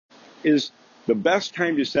Is the best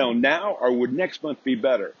time to sell now, or would next month be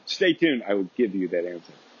better? Stay tuned. I will give you that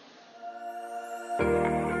answer.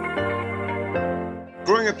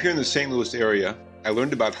 Growing up here in the St. Louis area, I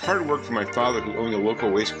learned about hard work from my father, who owned a local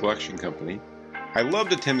waste collection company. I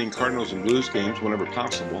loved attending Cardinals and Blues games whenever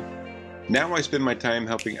possible. Now I spend my time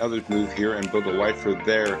helping others move here and build a life for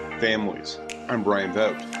their families. I'm Brian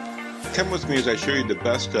Vogt. Come with me as I show you the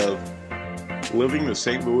best of living the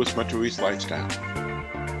St. Louis Metro East lifestyle.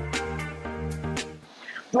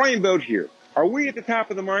 Brian Vogt here. Are we at the top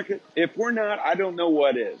of the market? If we're not, I don't know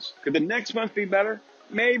what is. Could the next month be better?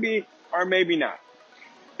 Maybe, or maybe not.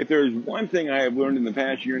 If there's one thing I have learned in the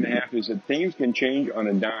past year and a half, is that things can change on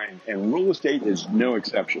a dime, and real estate is no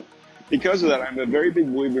exception. Because of that, I'm a very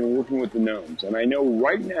big believer in working with the knowns, and I know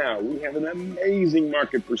right now we have an amazing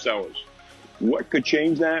market for sellers. What could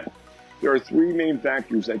change that? There are three main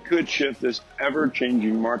factors that could shift this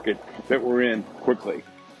ever-changing market that we're in quickly.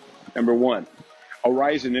 Number one, a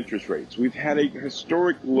rise in interest rates. We've had a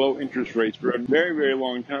historic low interest rates for a very, very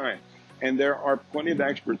long time, and there are plenty of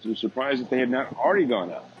experts who are surprised that they have not already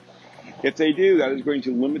gone up. If they do, that is going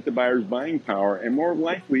to limit the buyer's buying power and more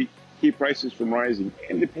likely keep prices from rising.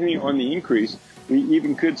 And depending on the increase, we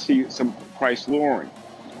even could see some price lowering.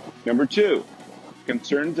 Number two,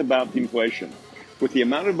 concerns about inflation. With the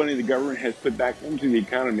amount of money the government has put back into the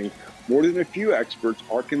economy, more than a few experts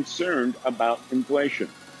are concerned about inflation.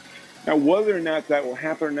 Now, whether or not that will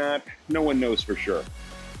happen or not, no one knows for sure.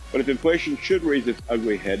 But if inflation should raise its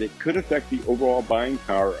ugly head, it could affect the overall buying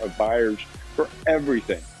power of buyers for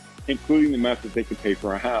everything, including the amount that they could pay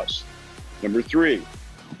for a house. Number three,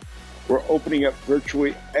 we're opening up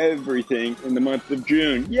virtually everything in the month of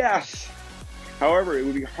June. Yes! However, it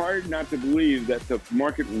would be hard not to believe that the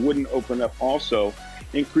market wouldn't open up also,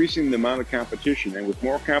 increasing the amount of competition. And with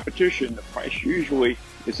more competition, the price usually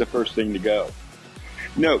is the first thing to go.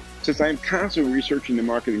 Note, since I'm constantly researching the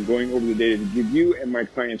market and going over the data to give you and my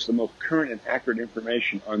clients the most current and accurate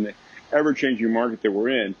information on the ever-changing market that we're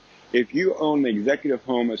in, if you own an executive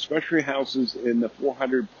home, especially houses in the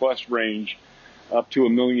 400 plus range up to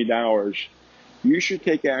 $1 million, you should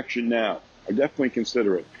take action now. I definitely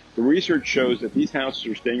consider it. The research shows that these houses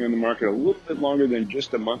are staying on the market a little bit longer than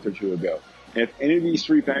just a month or two ago. And if any of these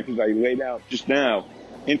three factors I laid out just now,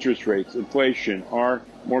 interest rates, inflation, or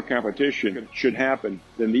more competition should happen,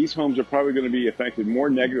 then these homes are probably going to be affected more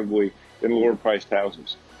negatively than lower priced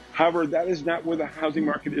houses. However, that is not where the housing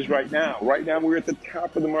market is right now. Right now, we're at the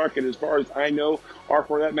top of the market as far as I know, or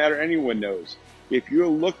for that matter, anyone knows. If you're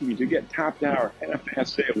looking to get top dollar and a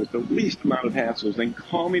fast sale with the least amount of hassles, then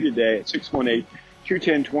call me today at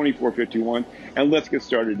 618-210-2451, and let's get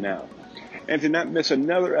started now. And to not miss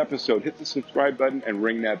another episode, hit the subscribe button and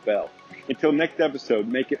ring that bell. Until next episode,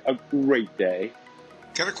 make it a great day.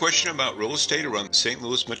 Got a question about real estate around the St.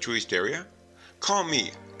 Louis Metro East area? Call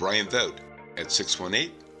me, Brian Vogt, at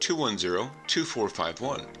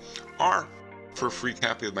 618-210-2451. Or, for a free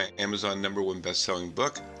copy of my Amazon #1 best-selling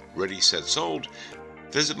book, Ready, Set, Sold,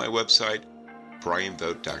 visit my website,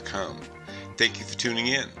 brianvogt.com. Thank you for tuning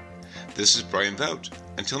in. This is Brian Vogt.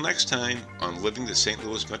 Until next time on Living the St.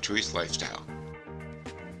 Louis Metro East Lifestyle.